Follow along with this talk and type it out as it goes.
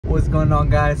What's going on,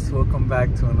 guys? Welcome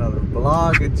back to another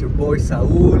vlog. It's your boy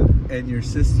Saul and your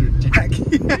sister Jackie.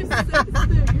 Your sister,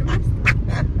 you're my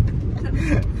trying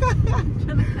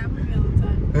to camera me all the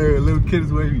time. Hey, little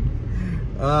kid's waving.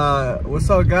 What's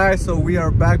up, guys? So we are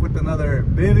back with another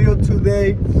video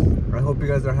today. I hope you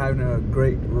guys are having a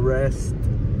great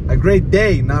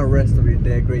day, not rest of your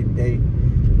day, a great day.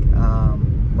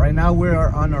 Right now we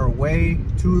are on our way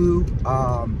to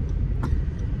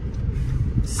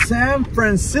San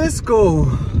Francisco.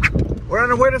 We're on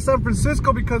our way to San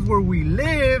Francisco because where we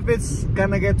live, it's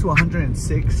gonna get to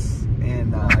 106,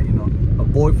 and you know, a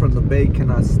boy from the Bay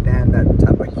cannot stand that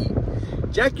type of heat.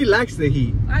 Jackie likes the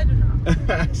heat. I do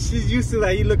not. She's used to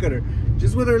that heat. Look at her,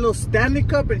 just with her little Stanley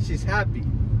cup, and she's happy.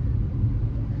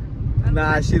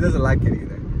 Nah, she doesn't like it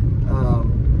either.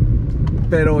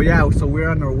 Pero yeah, so we're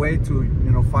on our way to,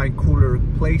 you know, find cooler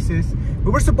places. We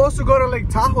were supposed to go to Lake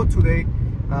Tahoe today.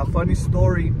 Funny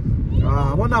story.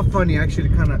 Well, not funny, actually,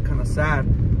 kind of sad.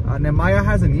 Nemaya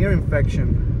has an ear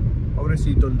infection.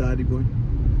 Pobrecito el daddy boy.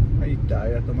 Ahí está,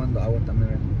 ya tomando agua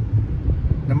también.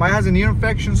 Nemaya has an ear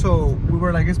infection, so we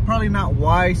were like, it's probably not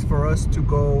wise for us to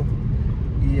go,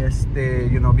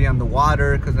 you know, be on the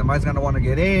water, because Nemaya's gonna want to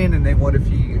get in, and then what if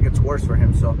it gets worse for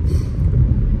him? So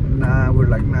nah, we're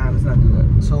like, nah, let's not do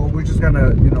that. So we're just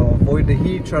gonna, you know, avoid the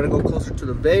heat, try to go closer to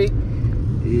the bay,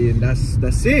 and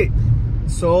that's it.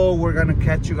 So we're gonna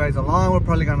catch you guys along. We're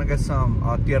probably gonna get some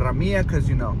tierra mia, because,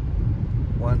 you know,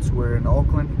 once we're in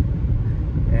Oakland.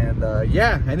 And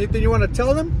yeah, anything you want to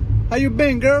tell them? How you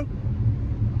been, girl? I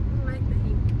don't like the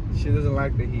heat. She doesn't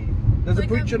like the heat. Does it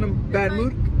put you in a bad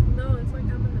mood? No, it's like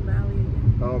I'm in the valley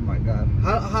again. Oh my god.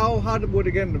 How would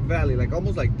it get in the valley? Like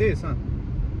almost like this, huh?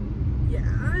 Yeah,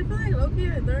 I feel like low-key,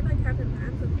 they're like having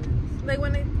fans of this. Like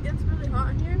when it gets really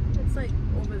hot here, it's like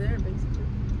over there basically.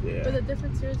 Yeah. But the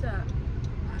difference here is that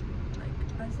like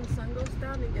as the sun goes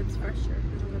down, it gets fresher.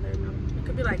 And over there, no. It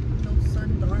could be like no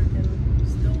sun, dark, and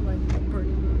still like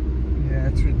burning. Yeah,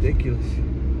 it's ridiculous.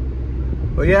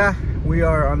 But yeah, we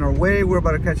are on our way. We're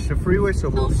about to catch the freeway, so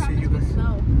we'll see you guys.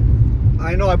 Snow.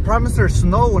 I know, I promised her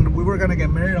snow when we were gonna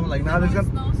get married. I'm like, nah, there's gonna...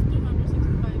 Snows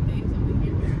 365 days over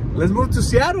here. Let's move to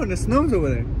Seattle and it snows over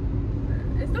there.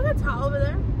 It still gets hot over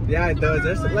there. Yeah, it does.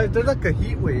 There's like a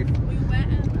heat wave. We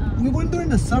went and We went during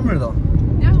the summer though.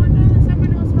 yeah, we went during the summer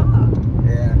and it was hot.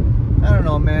 Yeah, I don't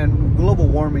know, man. Global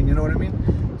warming, you know what I mean?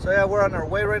 So yeah, we're on our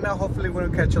way right now. Hopefully we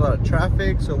don't catch a lot of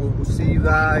traffic. So we'll see you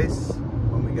guys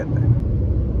when we get there.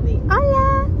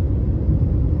 Hola.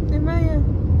 Nemaya.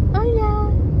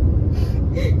 Hola.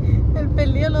 El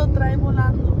pelillo lo trae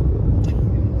volando.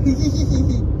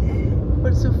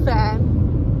 Por su fan.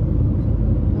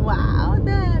 Wow,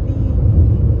 daddy.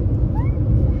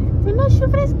 Tú no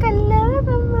sufres calor,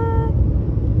 mamá.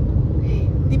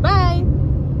 Di bye.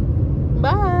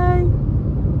 Bye.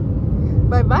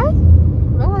 Bye bye.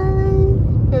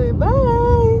 Bye.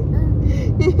 Bye.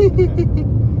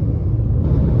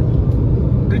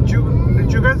 Did you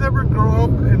guys ever grow up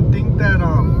and think that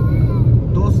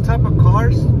those type of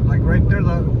cars, like right there,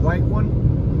 the white one,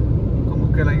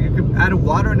 como que like you could add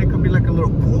water and it could be like a little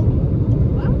pool?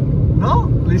 What? No?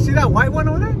 You see that white one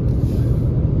over there?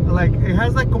 Like it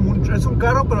has like como es un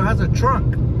carro, but it has a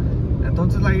trunk.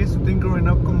 Entonces like I used to think growing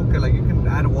up como que like you can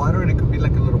add water and it could be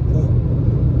like a little pool.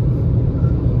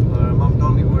 Mom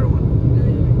told me where one.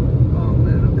 Oh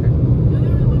man, okay. You're the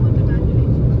only one with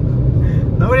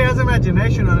imagination. Nobody has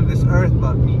imagination on this earth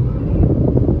but me.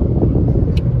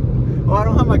 Oh, I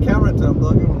don't have my camera to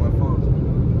unplug it with my phone.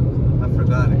 I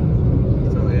forgot it.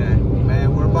 So yeah,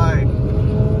 man, we're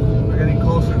getting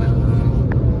closer now.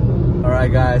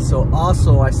 Alright guys, so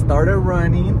also I started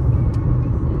running.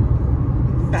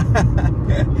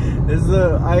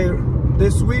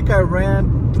 This week I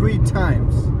ran 3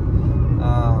 times.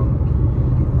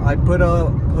 I I'm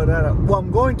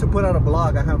going to put out a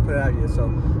vlog. I haven't put it out yet, so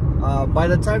by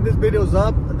the time this video is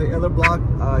up, the other vlog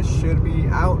should be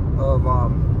out of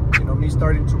you know, me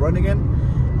starting to run again.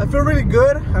 I feel really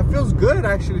good. It feels good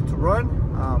actually to run.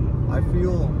 I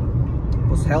feel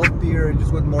was healthier and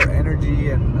just with more energy,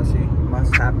 and I see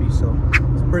más happy, so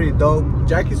it's pretty dope.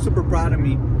 Jackie's super proud of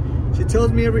me. She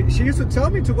tells me she used to tell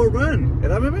me to go run.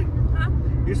 ¿Era, bebé? Huh?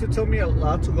 You used to tell me a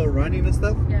lot to go running and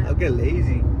stuff. Yeah. I'll get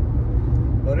lazy,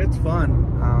 but it's fun.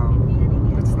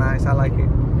 It's nice. I like it.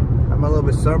 I'm a little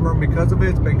bit sunburned because of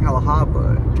it. It's been hella hot,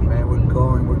 but man, we're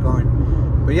going.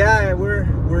 But yeah, we're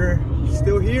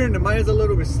still here, and Nemaya's a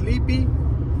little bit sleepy.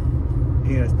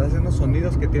 Mira, está haciendo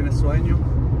sonidos que tiene sueño.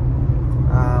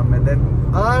 And then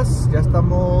us, ya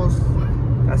estamos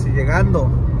casi llegando.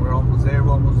 We're almost there.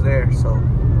 So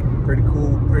pretty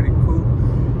cool.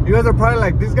 You guys are probably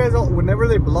like, these guys, whenever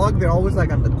they vlog, they're always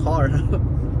like on the car.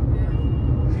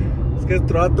 It's because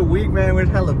throughout the week, man, we're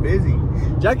hella busy.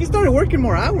 Jackie started working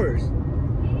more hours.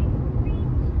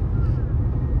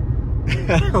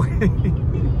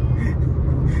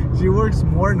 She works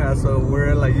more now, so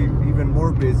we're like even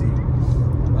more busy.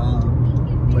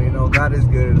 But you know, God is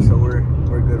good, so we're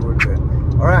good. We're good.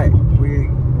 All right, we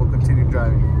will continue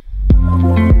driving.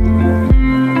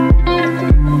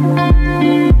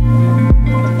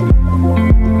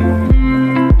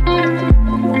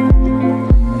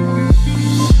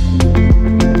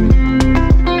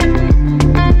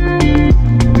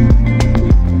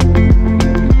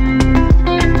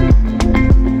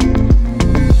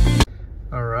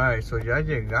 So ya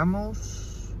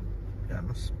llegamos, ya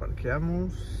nos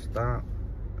parqueamos, está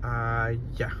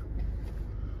allá.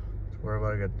 So we're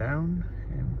about to get down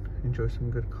and enjoy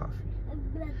some good coffee.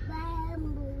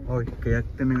 Hoy que ya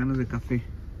tiene ganas de café.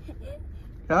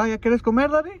 ¿Ya quieres comer,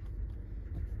 Daddy?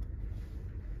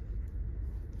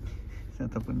 Se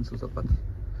está poniendo sus zapatos.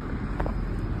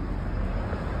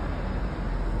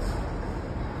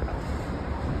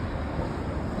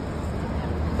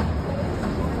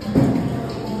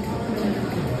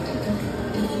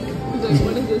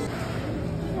 What is this?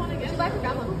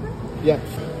 Yeah.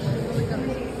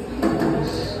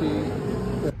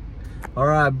 All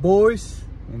right, boys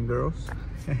and girls,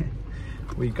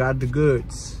 we got the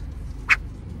goods.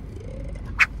 Yeah.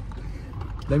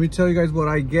 Let me tell you guys what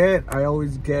I get. I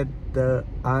always get the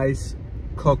ice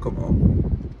Kokomo.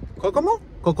 Kokomo?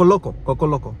 Coco Loco. Coco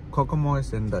Loco. Kokomo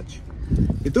is in Dutch.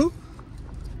 ¿Y tú?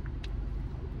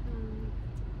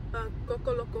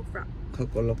 Coco Loco Frap.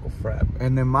 Coco Loco Frap.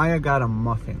 And then Maya got a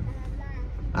muffin.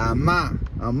 A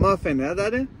muffin, is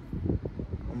that it?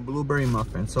 A blueberry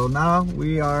muffin. So now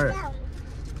we are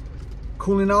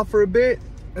cooling off for a bit.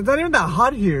 It's not even that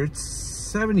hot here. It's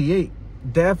 78.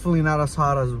 Definitely not as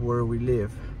hot as where we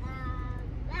live.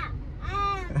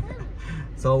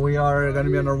 So we are gonna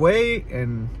be on our way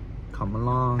and come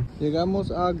along.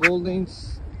 Llegamos a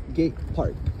Golden's Gate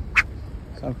Park,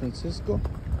 San Francisco.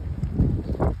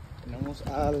 Tenemos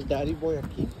al Daddy Boy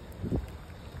aquí.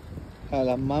 A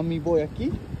la Mami Boy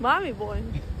aquí. Mommy boy.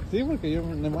 Sí, porque yo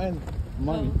me llamo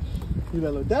Mami. Y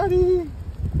la lo Daddy.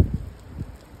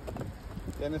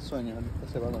 Tiene sueño, ahorita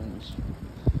se va a dormir.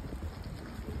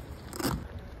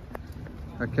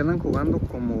 Aquí andan jugando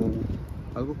como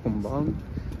algo con ball.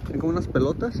 Tienen como unas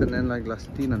pelotas y las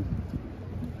tiran.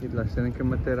 Y las tienen que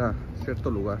meter a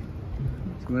cierto lugar.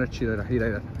 Se mira chido,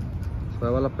 mira. Se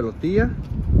va la pelotilla.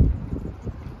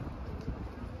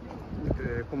 Me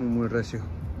quedé como muy recio.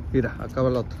 Mira, acá va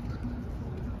la otra.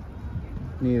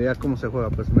 Ni idea cómo se juega,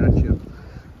 pero se mira chido.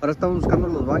 Ahora estamos buscando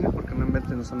los baños porque no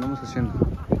inventen, nos andamos haciendo.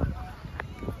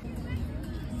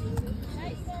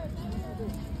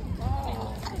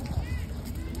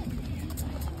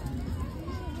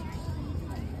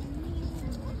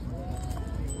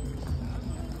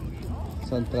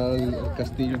 Vamos a entrar al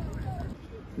castillo.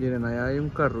 Miren, allá hay un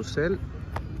carrusel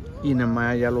y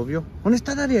Nemaya ya lo vio. ¿Dónde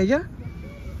está Daddy allá?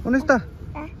 ¿Dónde está?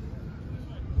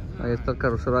 Ahí está el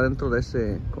carrusel adentro de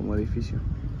ese como edificio.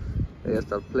 Ahí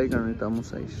está el playground, ahorita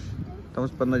vamos a ir.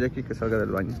 Estamos esperando a Jackie que salga del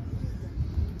baño.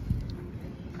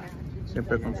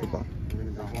 Siempre con su papá.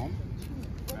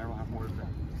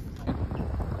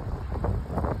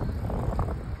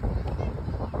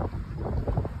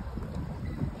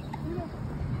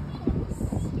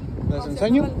 ¿Les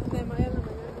enseño?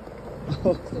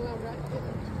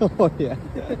 Oh, yeah.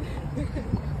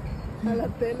 A la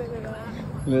tele, ¿verdad?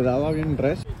 Le daba bien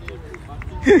res.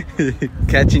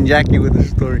 Catching Jackie with the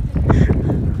story.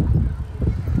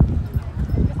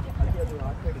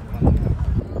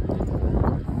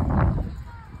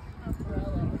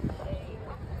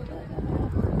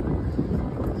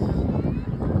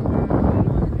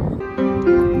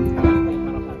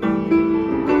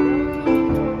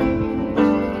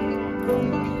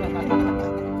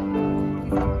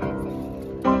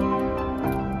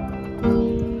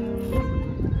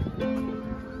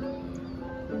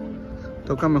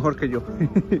 Toca mejor que yo.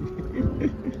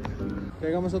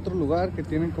 Llegamos a otro lugar que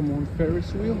tienen como un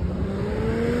Ferris wheel.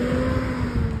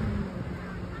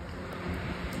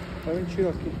 Está bien chido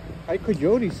aquí. Hay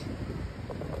coyotes.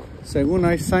 Según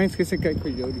hay signs que dicen que hay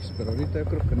coyotes, pero ahorita yo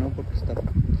creo que no porque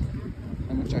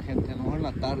hay mucha gente, a lo mejor en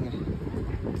la tarde.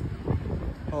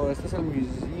 Oh, este es el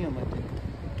museum aquí.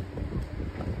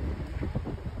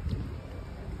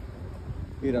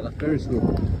 Mira, la Ferris wheel.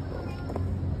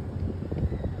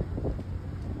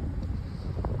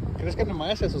 ¿Crees que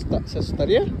Nemaya se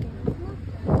asustaría?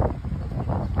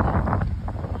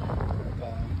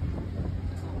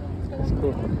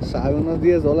 Sabe, unos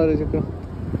 $10 yo creo.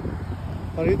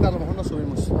 Ahorita a lo mejor nos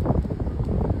subimos.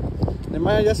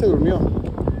 Nemaya ya se durmió.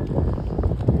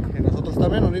 Y nosotros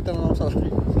también ahorita nos vamos a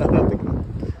dormir.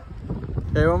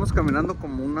 Ya vamos caminando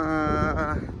como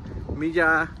una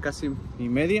milla casi y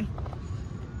media.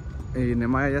 Y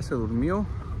Nemaya ya se durmió.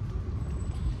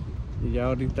 Y ya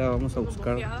ahorita vamos a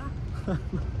buscar.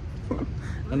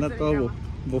 Anda todo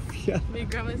bofiada. Mi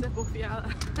cama es bofiada.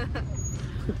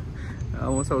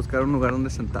 Vamos a buscar un lugar donde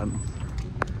sentarnos.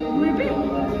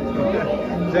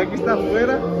 Jackie está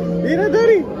afuera. Mira,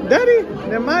 Daddy, Daddy,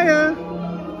 Nemaya.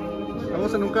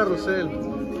 Vamos en un carrusel.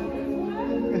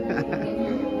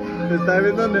 Está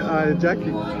viendo a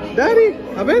Jackie. Daddy,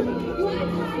 a ver.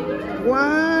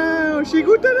 Wow,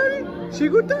 ¿Shiguta, Daddy?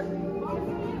 ¿Shiguta?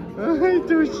 Ay,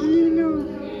 Toshino.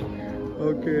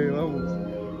 Ok, vamos.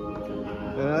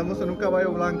 Vamos en un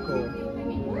caballo blanco,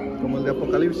 como el de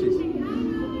Apocalipsis.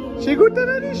 ¿Shiguta,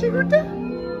 Daddy? ¿Shiguta?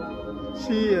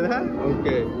 Sí, ¿verdad? Ok.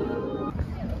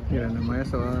 Mira, Nemaya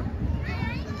se va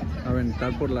a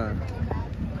aventar por la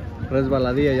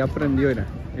resbaladilla. Ya aprendió, mira.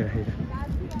 Mira.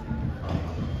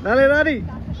 Dale, Daddy.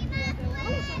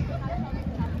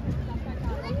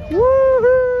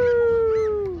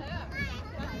 ¡Woohoo!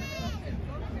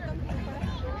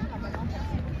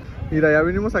 Mira, ya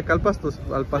vinimos acá al pastito.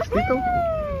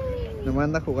 Me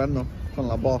anda jugando con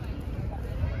la bola.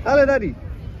 Dale, Daddy.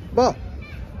 Ball.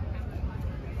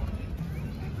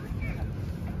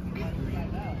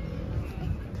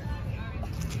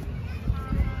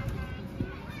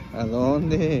 ¿A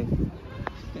dónde?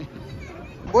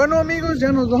 Bueno, amigos,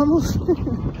 ya nos vamos.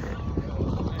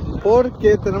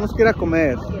 Porque tenemos que ir a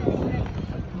comer.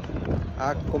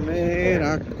 A comer.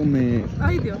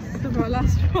 Ay, Dios, se me va la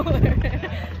stroller.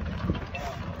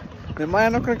 Nemaya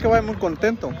no creo que vaya muy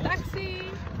contento. Taxi.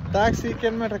 Taxi,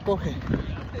 ¿quién me recoge?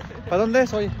 ¿Para dónde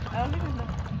es hoy? ¿A dónde vamos?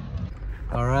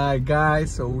 Alright,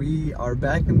 guys, so we are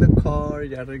back in the car.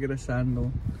 Ya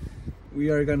regresando.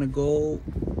 We are gonna go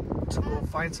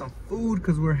find some food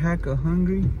because we're hecka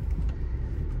hungry.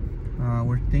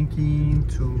 We're thinking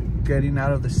to getting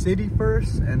out of the city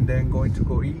first and then going to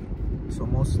go eat. So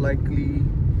most likely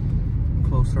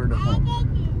closer to home.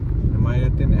 Nemaya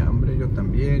tiene hambre, yo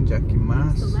también, Jackie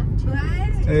más.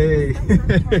 Hey.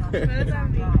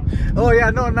 Oh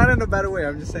yeah, no, not in a bad way.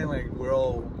 I'm just saying like we're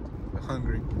all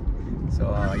hungry. So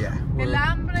yeah. El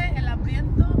hambre, el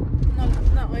hambriento.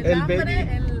 No, el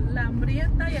hambre, la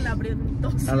hambrienta y el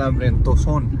hambrientoso. Al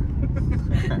hambrientosón.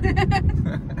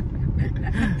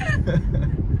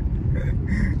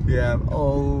 Yeah.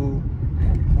 Oh.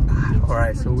 All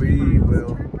right. So we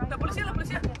will. La policía.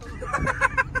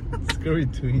 Screwy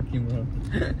Twinkie, bro.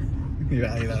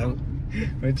 Mira.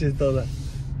 Muy chistosa.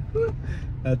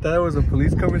 I thought it was a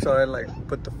police coming, so I like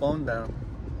put the phone down.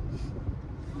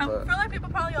 I feel like people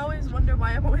probably always wonder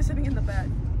why I'm always sitting in the back.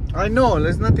 I know,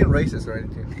 there's nothing racist or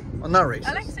anything. Well, not racist.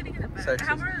 I like sitting in the back. Sexist. I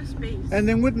have more space. And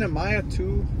then with Nemaya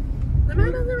too.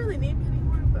 Nemaya doesn't really need me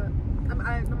anymore, but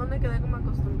I nomás me quedé como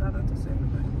acostumbrada to sit in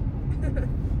the back.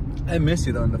 I miss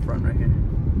you though in the front right here.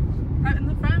 In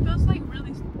the front it feels like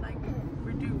really like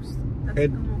reduced.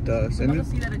 It does. And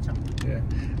Yeah.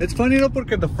 It's funny though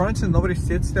porque the front, since nobody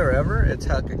sits there ever, it's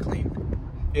hella clean.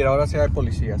 Y ahora sí hay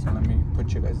policías, so let me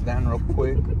put you guys down real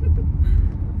quick.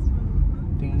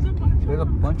 There's a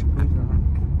bunch of police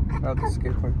around out the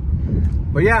skate park.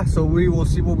 But yeah, so we will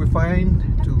see what we find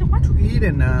to eat,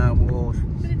 and we'll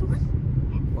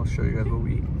show you guys what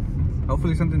we eat.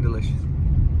 Hopefully something delicious.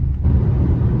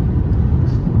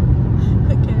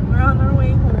 Okay, we're on our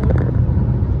way home.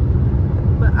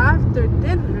 But after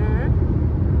dinner,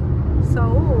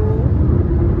 Saul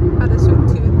had a sweet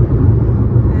tooth,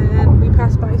 and we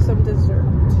passed by some dessert.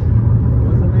 What's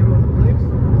the name of the place?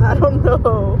 I don't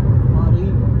know.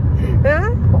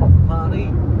 Paris. Huh?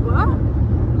 Paris. What?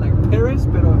 Like Paris,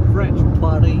 but in French.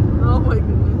 Paris. Oh my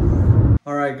goodness.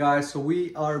 Alright guys, so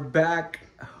we are back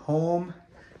home.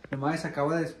 Nemaya se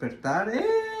acaba de despertar.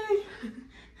 Hey!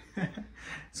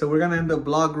 So we're gonna end the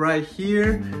vlog right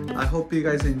here. I hope you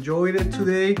guys enjoyed it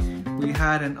today. We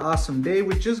had an awesome day.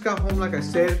 We just got home, like I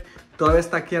said. Todavía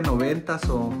está aquí a 90,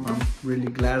 so I'm really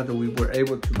glad that we were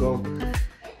able to go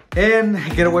and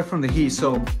get away from the heat.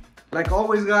 So like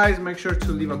always guys, make sure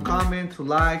to leave a comment, to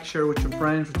like, share with your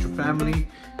friends, with your family,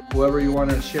 whoever you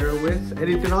want to share it with.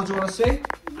 Anything else you want to say,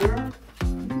 girl?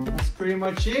 That's pretty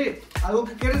much it. ¿Algo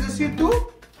que quieres decir tú?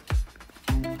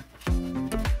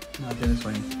 No, tienes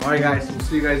sueño. Alright guys, we'll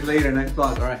see you guys later next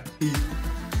vlog. Alright, peace.